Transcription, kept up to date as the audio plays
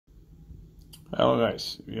Hello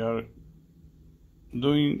guys, we are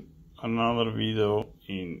doing another video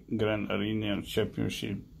in Grand Arena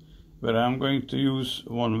Championship where I'm going to use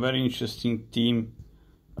one very interesting team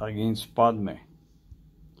against Padme.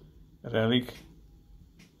 Relic.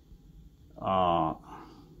 We are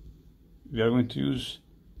going to use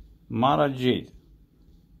Mara Jade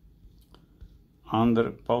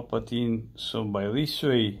under Palpatine, so by this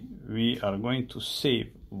way we are going to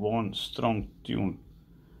save one strong tune,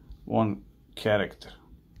 one character.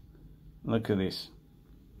 Look at this.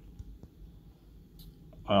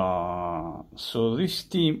 So this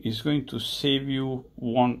team is going to save you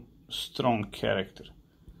one strong character.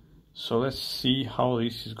 So let's see how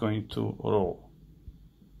this is going to roll.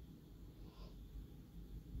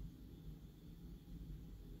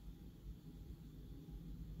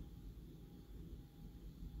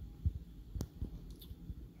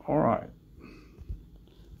 Alright.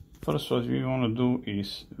 First what we want to do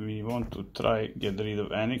is we want to try get rid of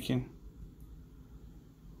Anakin.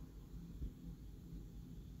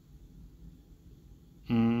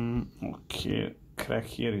 Okay, crack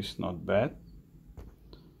here is not bad.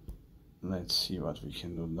 Let's see what we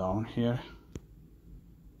can do down here.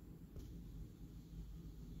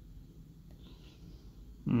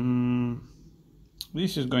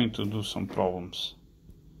 This is going to do some problems.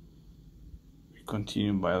 We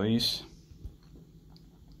continue by this.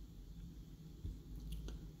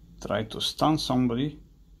 Try to stun somebody.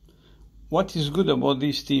 What is good about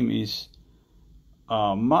this team is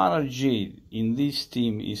Mara Jade in this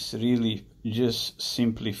team is really just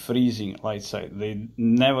simply freezing light side. They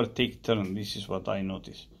never take turn. This is what I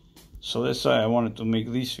noticed. So that's why I wanted to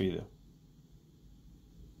make this video.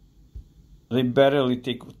 They barely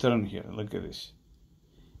take a turn here. Look at this.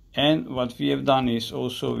 And what we have done is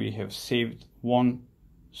also we have saved one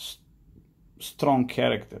strong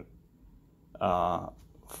character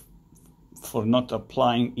for not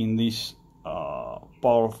applying in this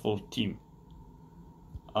powerful team.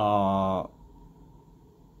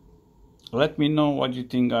 Let me know what you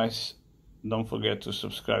think, guys. Don't forget to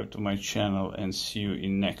subscribe to my channel and see you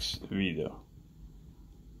in next video.